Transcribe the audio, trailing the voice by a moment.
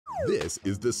This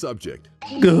is the subject.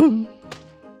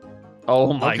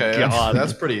 Oh my god.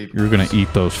 That's pretty. You're gonna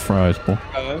eat those fries, boy.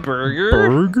 Burger?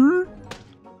 Burger?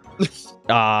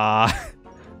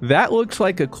 That looks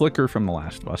like a clicker from The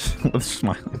Last of Us with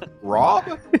smiling.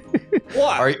 Rob?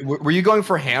 What? Were you going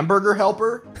for hamburger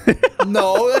helper?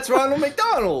 No, that's Ronald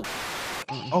McDonald.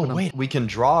 Oh, wait. We can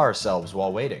draw ourselves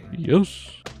while waiting.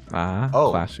 Yes. Oh.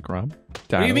 Classic Rob.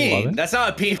 What do you mean? That's not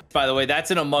a penis, by the way.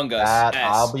 That's an Among Us That, S.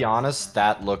 I'll be honest,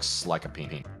 that looks like a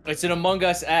penis. It's an Among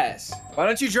Us S. Why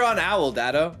don't you draw an owl,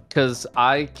 Datto? Because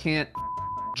I can't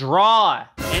draw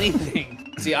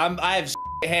anything. See, I have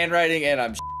handwriting and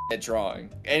I'm at drawing.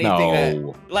 Anything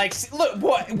that, like, look,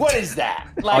 what is that?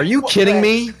 Like, Are you kidding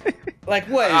me? Like,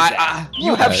 what is that?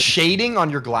 You have shading on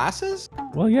your glasses?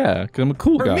 Well, yeah, because I'm a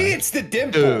cool For guy. me, it's the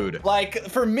dimple. Dude. Like,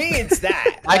 for me, it's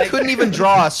that. I couldn't even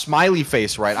draw a smiley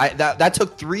face right. That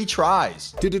took 3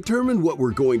 tries. To determine what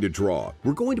we're going to draw,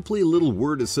 we're going to play a little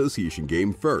word association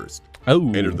game first.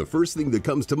 Oh. Enter the first thing that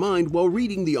comes to mind while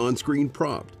reading the on-screen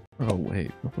prompt. Oh, wait.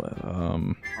 Oh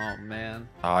man.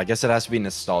 I guess it has to be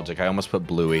nostalgic. I almost put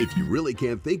Bluey. If you really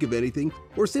can't think of anything,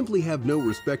 or simply have no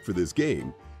respect for this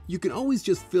game, you can always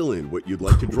just fill in what you'd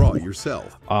like to draw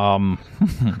yourself.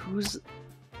 Who's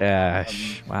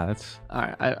Ash. Wow, that's... all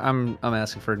right? I'm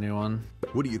asking for a new one.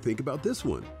 What do you think about this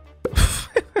one?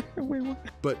 Wait, what?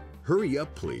 But hurry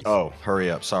up, please. Oh, hurry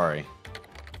up. Sorry.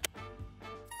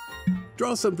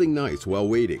 Draw something nice while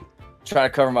waiting. Try to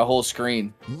cover my whole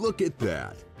screen. Look at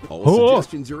that. All Oh.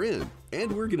 suggestions are in,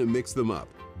 and we're going to mix them up.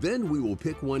 Then we will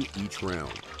pick one each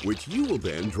round, which you will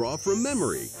then draw from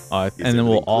memory. Is And then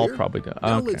we'll everything all clear? probably do.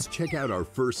 Now Okay. let's check out our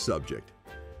first subject.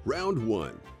 Round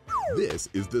 1. This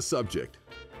is the subject.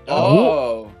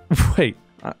 Oh. Wait,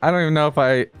 I don't even know if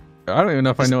I don't even know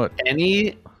if I know it.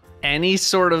 Any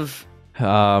sort of.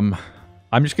 I'm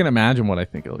just gonna imagine what I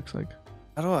think it looks like.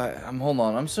 How do hold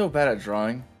on. I'm so bad at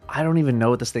drawing. I don't even know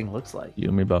what this thing looks like. You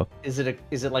and me both. Is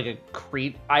it like a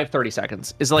I have 30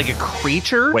 seconds. Is it like a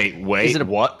creature? Wait, Is it a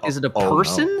what? Is it a Oh, no.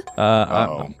 person?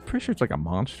 I'm pretty sure it's like a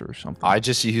monster or something. I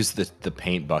just used the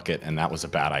paint bucket, and that was a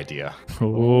bad idea.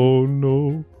 Oh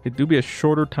no! It do be a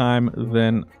shorter time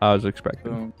than I was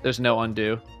expecting. There's no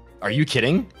undo. Are you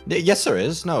kidding? Yes, there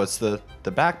is. No, it's the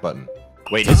back button.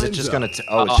 Wait, is it just gonna?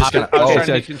 Oh, it's just gonna. I was Oh, trying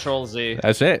to okay. do Control Z.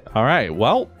 That's it. All right.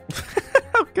 Well.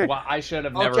 Okay. Well, I should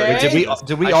have never. Okay.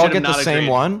 did we I all should get have the not same agreed.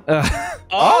 one?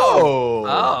 Oh.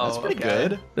 Oh, That's pretty okay.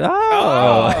 good.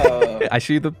 Oh. I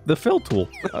see the fill tool.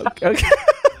 Okay.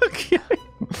 Okay.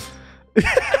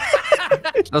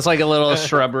 That's like a little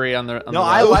shrubbery on the. No,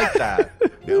 I like that.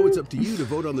 Now it's up to you to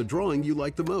vote on the drawing you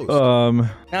like the most.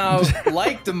 Now,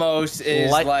 like the most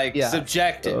is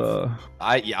subjective.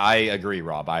 I agree,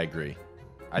 Rob. I agree.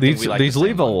 I think These we like these the same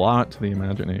leave a one. lot to the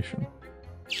imagination.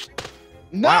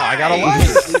 Wow, I got a like.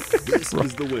 This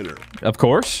is the winner. Of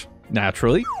course,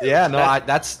 naturally. Yeah, no,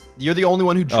 that's you're the only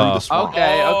one who drew the swamp.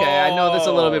 Okay, I know this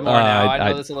a little bit more now. I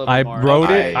know this a little bit more.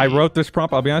 I wrote this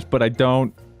prompt. I'll be honest, but I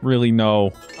don't really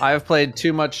know. I have played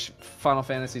too much Final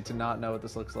Fantasy to not know what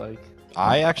this looks like.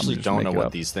 I actually just don't make know it what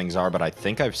up. these things are, but I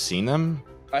think I've seen them.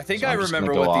 I think So I I'm just gonna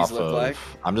remember go what off these look of- like.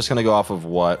 I'm just gonna go off of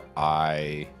what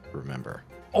I remember.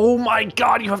 Oh my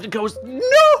god, you have to go.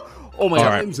 No! Oh my god.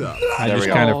 Time's up. I There just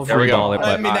we kind go. of There we go. freeball it.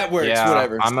 I But mean, that works. yeah,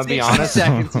 Whatever. I'm gonna be 60 honest.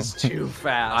 seconds is too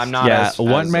fast. I'm not. yeah, as,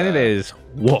 1 as, minute is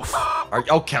woof.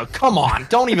 Okay, come on!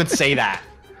 Don't even say that.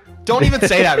 Don't even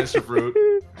say that, Mr. Fruit.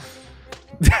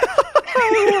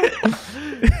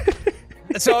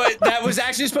 So that was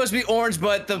actually supposed to be orange,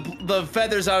 but the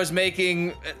feathers I was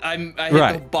making, I hit the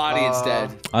Right. body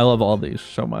instead. I love all these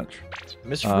so much.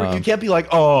 Mr. Fruit, you can't be like,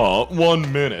 oh,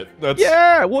 1 minute. That's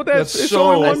Yeah, well, it's so-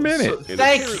 only 1 that's minute. And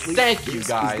Thank apparently you, this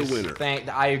guys. is the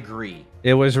winner. I agree.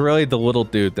 It was really the little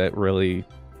dude that really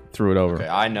threw it over. Okay,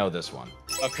 I know this one.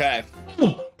 Okay.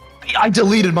 I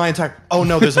deleted my entire. Oh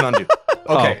no, there's an undo.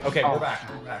 Okay, okay, we're back.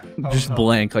 Just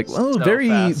blank, like, oh, So very,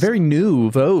 fast. very new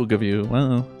Vogue of you.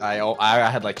 Wow. I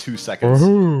had like 2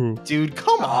 seconds. Dude,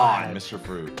 come on, Mr.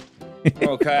 Fruit.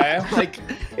 Okay. Like,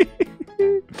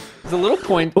 It's a little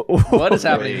point. What is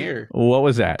happening here? What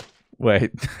was that?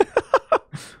 Wait.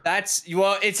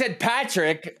 Well, it said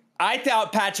Patrick. I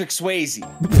thought Patrick Swayze.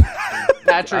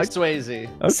 Patrick Swayze.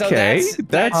 Okay,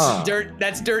 So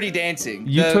that's Dirty Dancing.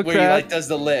 You took where he that- like does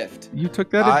the lift. you took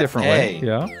that a different way. hey.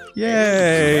 Yeah.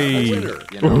 A Yay. winner.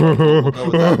 you know, we'll go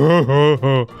with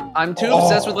that. I'm too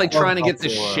obsessed with like trying to get the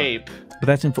shape. But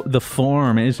that's the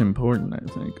form is important, I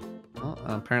think. Well,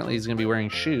 apparently he's gonna be wearing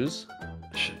shoes.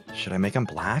 Should I make him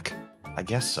black? I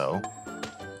guess so.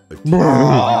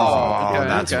 Oh,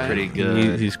 that's okay. pretty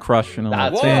good. He's crushing them.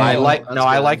 That's Whoa. it. I like. That's No,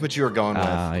 I good. like what you were going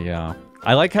with. Yeah.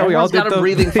 I like how we all Everyone's did got a the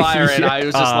breathing fire, and I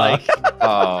was just like,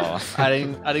 Oh. I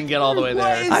didn't get all the way What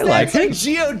there. is I that? like It's like it.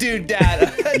 Geodude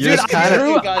data. You're just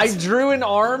kinda- I drew an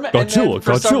arm, and Godzilla, then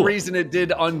for some Godzilla. reason it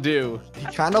did undo. He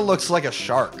kind of looks like a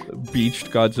shark.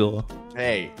 beached Godzilla.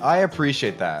 Hey, I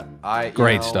appreciate that.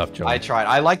 Great stuff, Joey. I tried.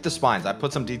 I like the spines. I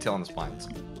put some detail in the spines.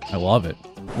 I love it.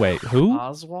 Wait, who?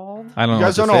 Oswald? I don't You know.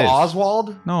 guys what don't know this is.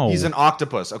 Oswald? No. He's an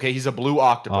octopus. Okay, he's a blue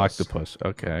octopus. Octopus.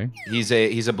 Okay. He's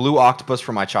a blue octopus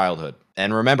from my childhood.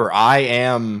 And remember, I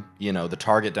am, the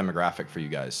target demographic for you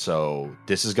guys. So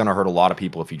this is gonna hurt a lot of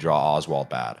people if you draw Oswald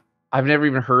bad. I've never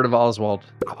even heard of Oswald.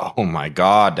 Oh my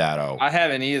god, Datto. I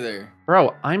haven't either.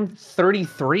 Bro, I'm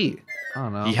 33. I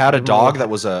don't know. He had a Give him dog little- that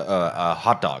was a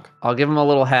hot dog. I'll give him a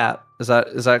little hat. Is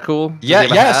that cool? Does Yeah, he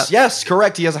have a hat? yes,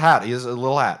 correct. He has a hat. He has a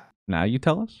little hat. Now you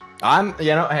tell us.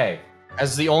 Hey,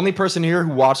 as the only person here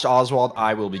who watched Oswald,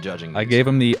 I will be judging. I these. gave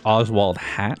him the Oswald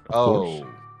hat. Of course.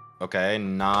 Okay,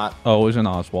 not. Oh, it was an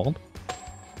Oswald.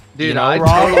 Dude, You know, I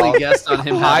Rob, totally guessed on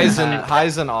him. having a hat.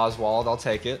 Heisen Oswald, I'll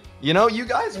take it. You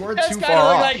guys weren't That's too kind of far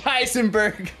look off. like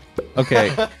Heisenberg.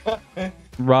 Okay.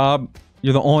 Rob,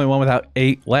 you're the only one without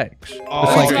 8 legs. Oh,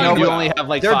 It's like- you know you what? only have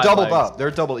like They're 5 doubled legs. up.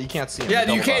 They're double. You can't see them. Yeah,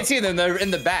 They're you doubled can't up. see them. They're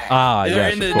in the back. Ah, They're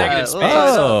yes, in the of course. negative space.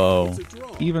 Oh,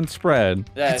 even spread.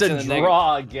 Yeah, It's a in the neg-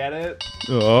 draw, get it?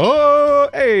 Oh,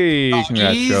 hey.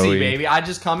 Congrats, Easy, Joey. baby. I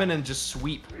just come in and just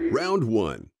sweep. Round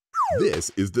 1.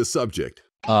 This is the subject.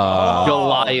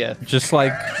 Goliath. Just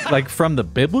like from the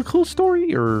biblical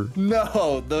story or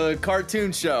No, the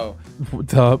cartoon show.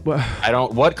 the I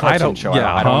don't. What cartoon don't- show?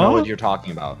 yeah, I don't know huh? what you're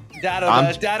talking about. Datto I'm-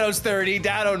 does. Datto's 30.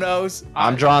 Datto knows.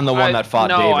 I'm drawing the one that fought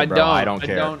no, David, I bro. don't. I don't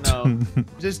care. I don't know.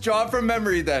 Just draw it from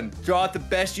memory then. Draw it the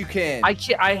best you can. I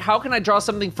can't. How can I draw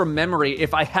something from memory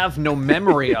if I have no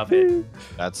memory of it?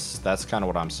 That's kind of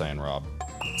what I'm saying, Rob.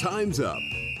 Time's up.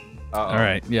 All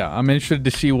right, yeah, I'm interested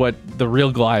to see what the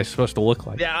real Goliath is supposed to look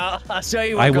like. Yeah, I'll show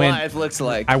you I what went- Goliath looks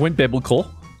like. I went biblical,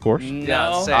 of course.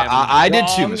 No. same. I did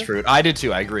too, Wrong. Miss Fruit. I did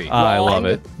too. I agree. I love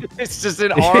it. It's just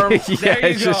an arm. yeah, There you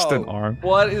it's just go. an arm.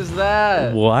 What is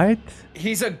that? What?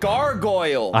 He's a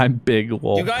gargoyle. I'm big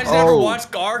wolf. You guys ever Oh.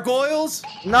 watch gargoyles?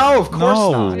 No, of course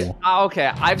No. not. Okay,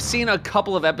 I've seen a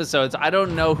couple of episodes. I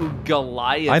don't know who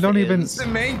Goliath I don't is. even- It's the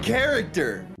main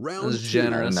character. Round This is 2.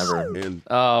 generous. Never. And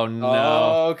Oh no.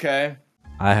 Oh, okay.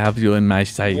 I have you in my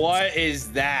sight. What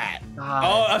is that? God.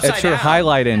 Oh, upside It's her down.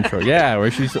 highlight intro. Yeah, where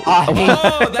she's.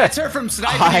 Oh, that's her from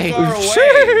Sniping Far Away.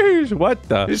 Jeez, what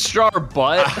the? His straw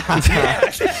butt.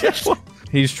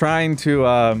 He's trying to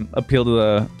appeal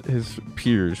to his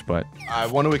peers, but I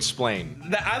want to explain.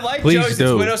 I like Please Joey's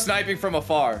do. widow sniping from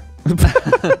afar.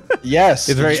 Yes,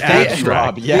 It's very thank you,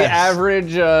 abstract. Rob. Yes, The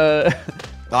average.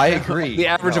 I agree. The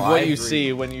average No, of what I you agree.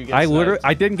 see when you get. I literally sniped.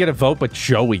 I didn't get a vote, but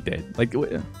Joey did. Like,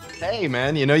 Hey,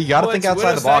 man, you got to Oh, think it's outside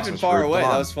widow the box. sniping Miss far Fruit. away. Come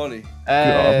That on. was funny.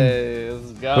 Hey,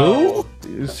 let's go.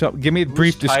 who? So, give me a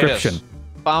brief Who's Titus? description.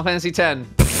 Final Fantasy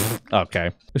X.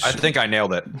 Okay. I think I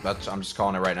nailed it. I'm just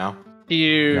calling it right now.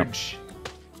 Huge.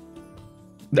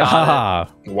 Ah,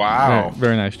 Wow. very,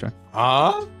 very nice, John.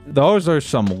 Huh? Those are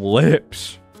some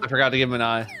lips. I forgot to give him an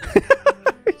eye.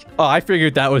 Oh, I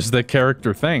figured that was the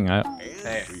character thing. I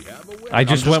just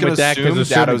just went gonna with that because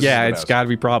assume Datto's yeah, the it's best. got to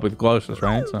be probably the closest,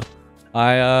 right? So,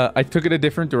 I took it a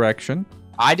different direction.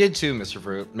 I did too, Mr.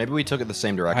 Fruit. Maybe we took it the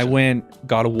same direction. I went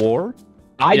God of War.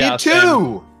 I Yeah, did too.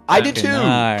 same. I did too.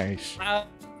 Nice.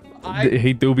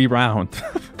 He do be round.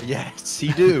 Yes,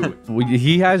 he do.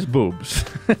 He has boobs.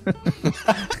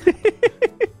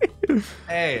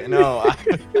 Hey, no.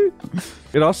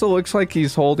 It also looks like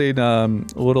he's holding a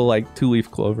little like 2-leaf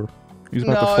clover. He's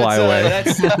about No, to fly away.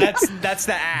 that's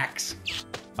the axe.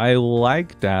 I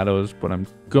like Datto's, but I'm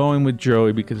going with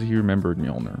Joey because he remembered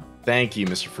Mjolnir. Thank you,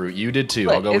 Mr. Fruit. You did too.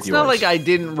 I'll Like, go it's with not yours. like I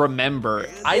didn't remember.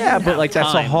 I Yeah, didn't but have like that's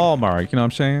a time. hallmark. You know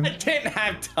what I'm I saying? didn't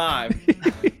have time.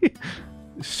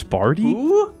 Sparty?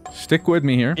 Ooh. Stick with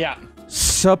me here. Yeah.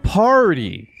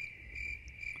 Sapardi.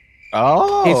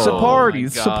 Oh. It's a party. my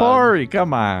It's a God. party.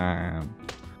 Come on.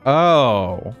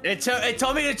 Oh. It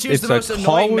told me to choose It's the a most annoying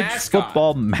college mascot.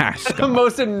 football The mascot.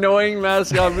 most annoying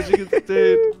mascot Michigan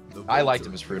State. I liked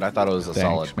it, Mr. Fruit. I thought it was a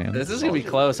solid. Thanks, man. This is gonna be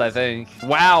close, I think.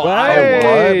 Wow.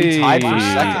 What? We tied for Wow.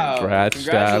 second. Congrats,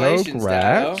 Datto. Congratulations,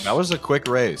 Congrats. Datto. That was a quick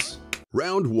race.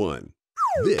 round 1.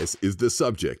 This is the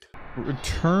subject.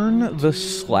 Return the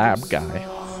slab guy.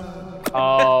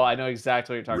 Oh, I know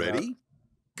exactly what you're talking Ready?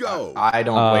 Go. I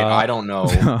don't wait. I don't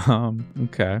know.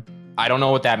 Okay. I don't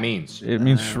know what that means. It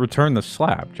means return the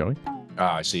slab, Joey.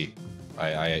 Ah, I see.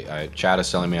 Chad is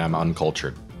telling me I'm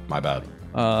uncultured. My bad.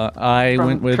 I From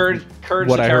went with Courage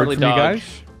what the I heard Cowardly from you Dog.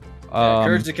 guys. Yeah,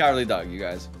 Courage the Cowardly Dog, you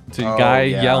guys. It's a guy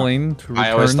yeah. yelling to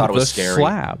I always return thought it the was scary.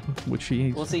 slab, which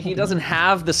he. Well, see, he doesn't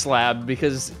have the slab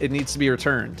because it needs to be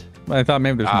returned. I thought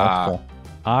maybe there's multiple.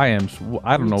 I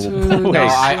don't know. No, Wait,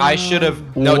 I should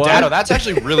have. No, What? Datto, that's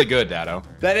actually really good, Datto.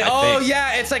 That is, I think.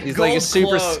 yeah, it's like He's gold like a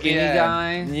super cloak, skinny yeah.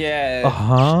 guy. Yeah.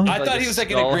 Uh-huh. I Like thought a he was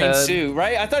like in a skull green head. suit,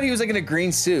 right? I thought he was like in a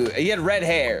green suit. He had red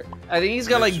hair. I think he's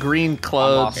got like green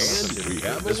clothes. And we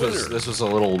have a This winner. was a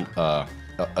little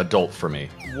adult for me.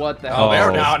 What the Oh.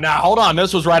 hell? There, now, hold on.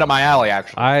 This was right up my alley,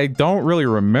 actually. I don't really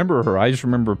remember her. I just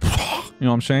remember, you know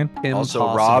what I'm saying?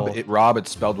 Also, Rob, it's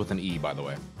spelled with an E, by the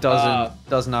way.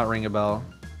 Does not ring a bell.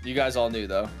 You guys all knew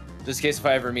though. Just in case if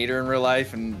I ever meet her in real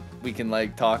life and we can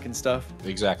like talk and stuff.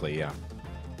 Exactly, yeah.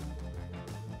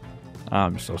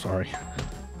 I'm so sorry.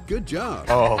 Good job.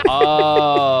 Oh,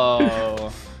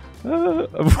 Oh.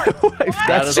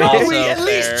 That's is it. also we at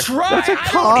least fair. try. That's a I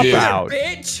don't care, cop-out.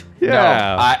 bitch.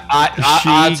 Yeah.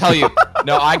 I'll She tell you.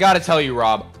 No, I gotta tell you,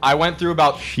 Rob. I went through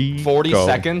about She 40 go.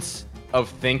 seconds of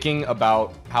thinking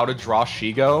about how to draw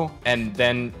Shigo, and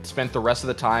then spent the rest of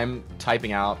the time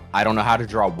typing out, I don't know how to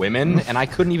draw women, and I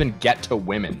couldn't even get to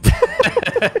women.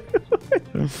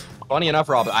 Funny enough,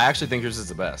 Rob, I actually think yours is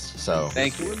the best. So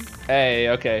Thank you. Hey,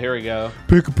 okay, here we go.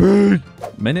 Pick a pig.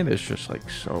 Minute is just like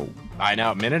so. I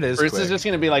know, minute is First quick. is just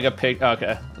gonna be like a pic.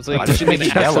 Okay, it's like I it just should be made an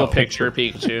it actual yellow. picture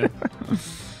Pikachu.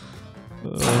 I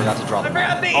forgot to draw the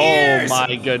mouth. Oh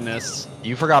my goodness.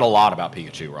 You forgot a lot about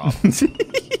Pikachu, Rob.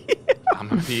 I'm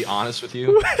gonna be honest with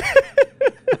you.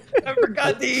 I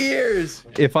forgot the ears.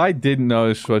 If I didn't know it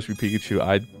was supposed to be Pikachu,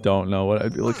 I don't know what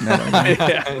I'd be looking at. Right now.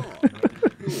 Yeah.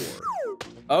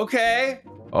 Okay.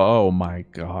 Oh my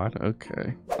god.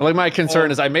 Okay. Like my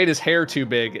concern is I made his hair too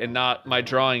big and not my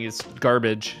drawing is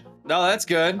garbage. No, that's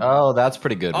good. Oh, that's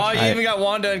pretty good. Oh, you even got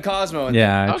Wanda and Cosmo in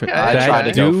Yeah. Okay. I tried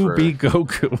to go do for- be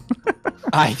Goku.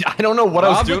 I don't know what I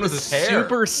was Rob doing with with his the hair.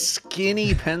 Super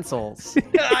skinny pencils.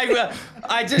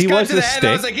 I just He got was to the a end.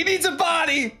 I was stick. like, he needs a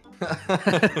body.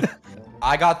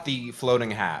 I got the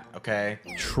floating hat, okay?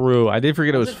 True. I did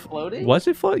forget Was it it was floating? Was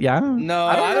it float? Yeah. No,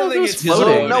 I don't I know don't if it think was it's His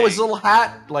floating. little, no, his little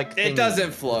hat, like, It thingy.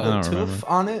 doesn't float. I don't remember. Tooth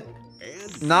on it.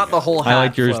 And Not the whole hat. I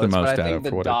like yours the floats, most, but I Datto, think the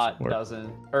for what it's dot worth.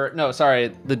 doesn't. Or no,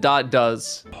 sorry, the dot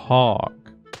does. Pog.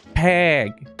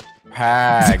 Pag.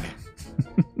 Pag.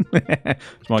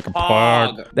 It's more like a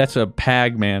Pog. pog. That's a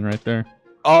pag man right there.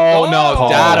 Oh, no, Oh.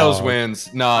 Datto's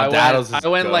wins. No, I Datto's went, is I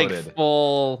went like goated.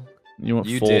 full. You want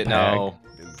You full did, pag. no.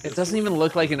 It doesn't even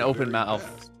look like an open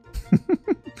mouth.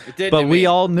 It did But to we me.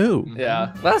 all knew.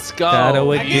 Yeah, let's go.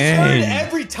 Datto I get hurt again.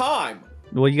 every time.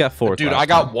 Well, you got 4. Dude, last I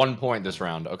got time. 1 point this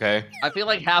round, okay? I feel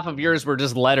like half of yours were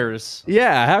just letters.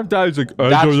 Yeah, half times like I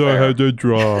That's don't know fair. how to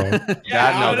draw.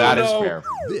 Yeah, I that don't is know. fair.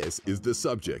 this is the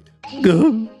subject.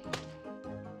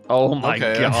 Oh my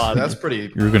Okay, god. that's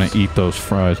pretty. You're gonna eat those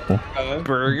fries, boy.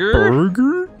 burger.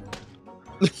 Burger?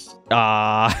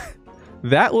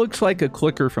 That looks like a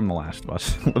clicker from The Last of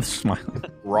Us with smiling.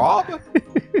 Rob?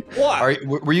 What?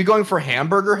 Were you going for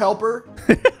hamburger helper?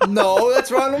 No, that's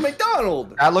Ronald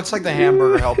McDonald. That looks like the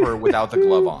hamburger helper without the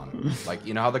glove on. Like,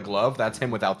 you know how the glove? That's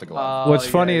him without the glove. What's Oh,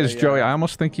 funny yeah, is, yeah, Joey, yeah. I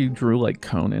almost think you drew like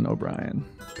Conan O'Brien.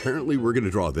 Apparently, we're going to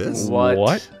draw this.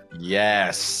 What?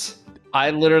 Yes.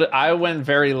 I went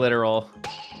very literal.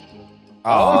 Oh,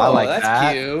 I like that's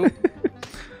that. cute.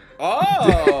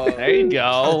 Oh, There you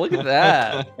go. Look at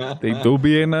that. They do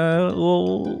be in a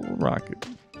little rocket.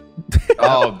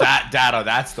 Oh, Datto,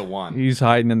 that's the one. He's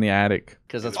hiding in the attic.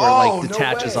 Because that's where it Oh, like no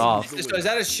detaches way. off. so is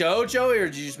that a show, Joey, or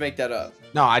did you just make that up?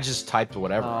 No, I just typed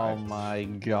whatever. Oh my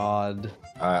god.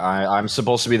 I'm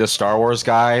supposed to be the Star Wars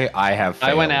guy. I have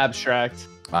failed. I went abstract.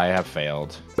 I have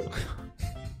failed.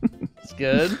 It's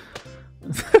good.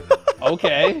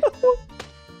 Okay.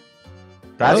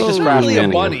 That's Oh. just It's Crash really a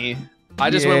Bandicoot. bunny. I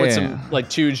just went with Yeah. some like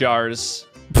 2 jars.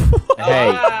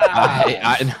 Hey,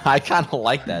 Ah. I kind of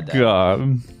like that. Datto. God.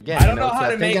 Again, I don't you know it's how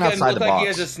that to make thinking him outside look the like he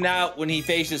box. has a snout when he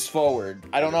faces forward.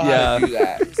 I don't know how Yeah. to do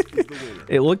that. This is the winner.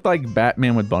 It looked like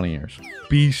Batman with bunny ears.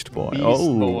 Beast Boy. Beast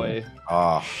oh. boy.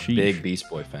 Oh, Sheesh. big Beast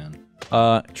Boy fan.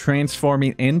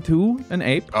 Transforming into an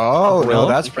ape. Oh, no, Well,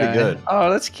 that's pretty Okay. good. Oh,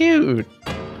 that's cute.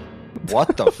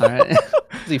 What the All fuck? right.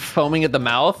 Is he foaming at the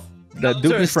mouth? That Those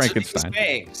dude are is his Frankenstein.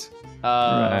 fangs.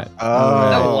 Right. That's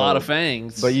a Oh. lot of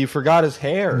fangs. But you forgot his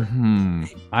hair.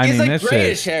 I He's mean, like this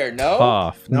grayish is hair, no?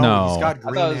 tough. No. he's got I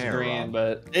green thought it was hair. green, Rob.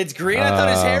 but It's green. I thought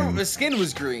his hair, Um, his skin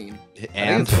was green.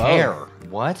 And it's both. hair.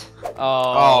 What? oh,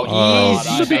 Oh, God, easy.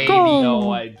 I maybe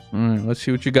know. I All right, let's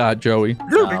see what you got, Joey.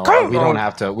 No, we don't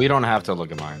have to. We don't have to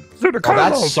look at mine. Oh,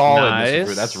 that's solid. Mr. Nice.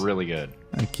 Fruit. That's really good.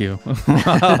 Thank you.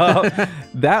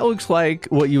 That looks like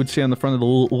what you would see on the front of the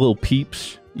little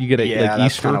peeps You get it Yeah, like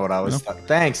that's Easter. kind of what I you was. know?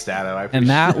 Thanks, Datto. I And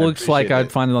that appreciate- I looks like appreciate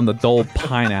I'd find it on the Dole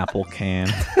pineapple can.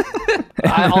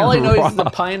 All I know is the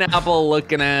pineapple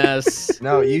looking ass.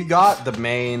 No, you got the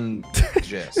main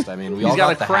gist. I mean, we all He's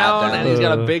got a the crown hat and down. he's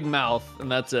got a big mouth,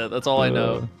 and that's it. That's all I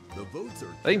know. The votes are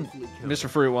I think carefully Mr. counted,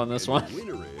 Fruit won this and one. the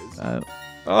winner is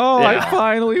Oh, I Yeah.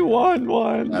 finally won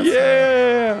one. That's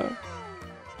yeah.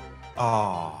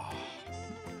 Oh.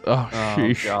 Oh, Oh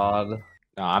sheesh. God.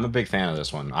 No, I'm a big fan of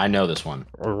this one. I know this one.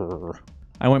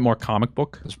 I went more comic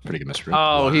book. It's pretty good mystery.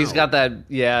 Oh, he's Wow. got that.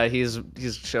 Yeah, he's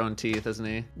showing teeth, isn't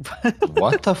he?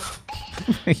 What the?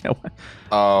 Yeah, what-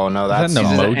 Oh no, that's an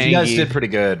solid. emoji? You guys Angie. did pretty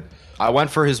good. I went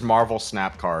for his Marvel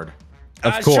Snap card.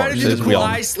 Of I was course, trying to do as the we cool all-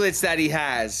 eye slits that he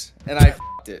has, and I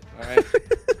f***ed it. All right.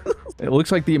 It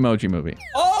looks like the Emoji Movie.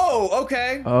 Oh,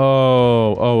 okay.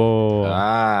 Oh.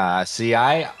 Ah, see,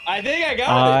 I I think I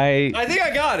got it. I I think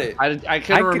I got it. I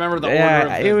couldn't remember the order.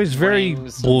 Yeah, of it the was very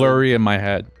rings and blurry in my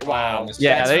head. Wow.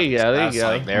 Yeah, there you go. There that's you go.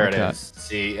 like, there Okay. it is.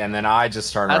 See, and then I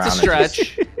just turned That's a around.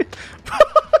 stretch.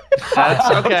 That's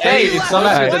okay. Hey, It's it's closer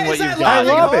not- than Why what is you that got. I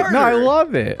laughing love it. No, I harder?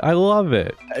 love it. I love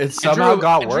it. It somehow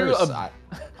got I drew worse. a-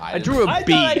 I didn't- drew a I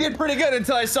B. thought I did pretty good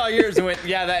until I saw yours and went,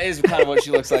 yeah, that is kind of what she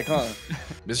looks like, huh?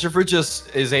 Mr. Fruit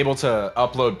just is able to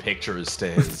upload pictures to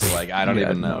his. Like, I don't Yeah,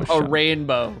 even know. no. A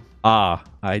rainbow.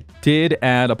 I did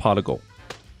add a pot of gold.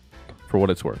 For what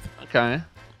it's worth. Okay.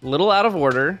 Little out of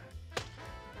order.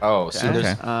 Oh, see, Okay.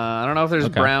 there's. I don't know if there's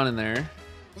Okay. brown in there.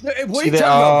 What are See you the-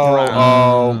 talking about, bro?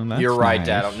 oh, that's you're right, nice.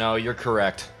 Datto. No, you're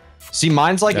correct. See,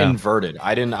 mine's like Yeah. inverted.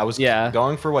 I was Yeah.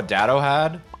 going for what Datto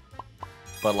had,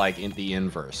 but like in the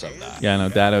inverse of that. Yeah, no,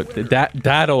 Datto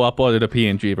uploaded a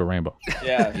PNG of a rainbow.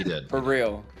 Yeah, He did. for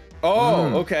real. Oh,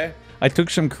 okay. I took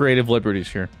some creative liberties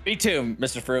here. Me too,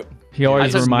 Mr. Fruit. He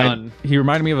always took none. he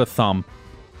reminded me of a thumb.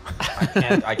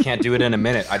 I can't do it in a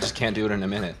minute. I just can't do it in a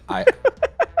minute.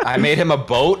 I made him a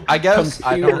boat, I guess.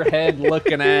 I Computer don't. head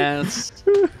looking ass.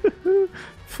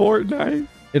 Fortnite.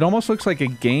 It almost looks like a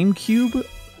GameCube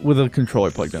with a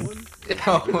controller plugged in.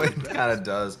 No, it kind of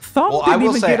does. Thumb Well, I didn't will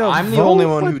even say get a I'm the vote? only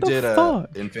one What who the did a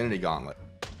fuck? Infinity Gauntlet.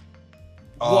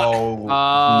 What? Oh,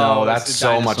 Oh, no, that's it's a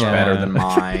so much dinosaur. better Yeah. than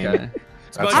mine. Okay.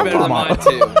 It's much That's better than mine,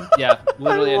 awesome. too. Yeah,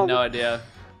 literally I had no love idea.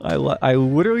 I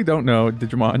literally don't know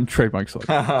Digimon trademark select.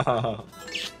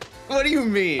 What do you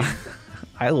mean?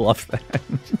 I love that.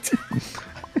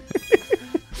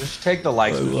 Just take the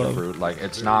likes I with your love- fruit. Like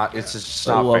it's just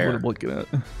I not love fair. what I'm looking at.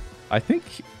 I think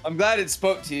I'm glad it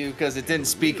spoke to you because it didn't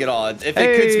speak at all. If it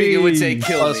could speak, it would say Hey!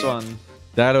 kill Close me. one.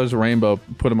 Datto's rainbow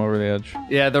put him over the edge.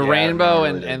 Yeah, the Yeah, rainbow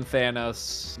it really and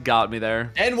Thanos got me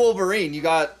there. And Wolverine, you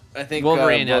got, I think,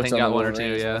 Wolverine, I votes think, on got the one or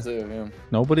Wolverine two, as well, too,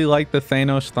 Nobody liked the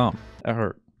Thanos thumb. That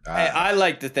hurt. Hey, I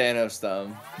like the Thanos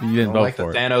thumb. You I didn't don't vote like the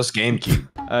for it. Thanos GameCube.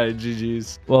 Alright,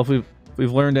 GG's. Well, if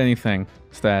we've learned anything,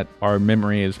 it's that our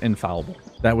memory is infallible.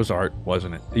 That was art,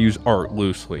 wasn't it? I use art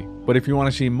loosely. But if you want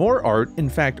to see more art, in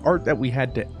fact, art that we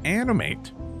had to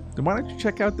animate, then why don't you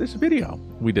check out this video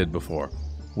we did before?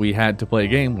 We had to play a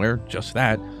game where just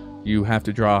that, you have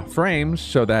to draw frames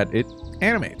so that it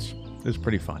animates. It's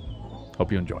pretty fun.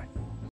 Hope you enjoy.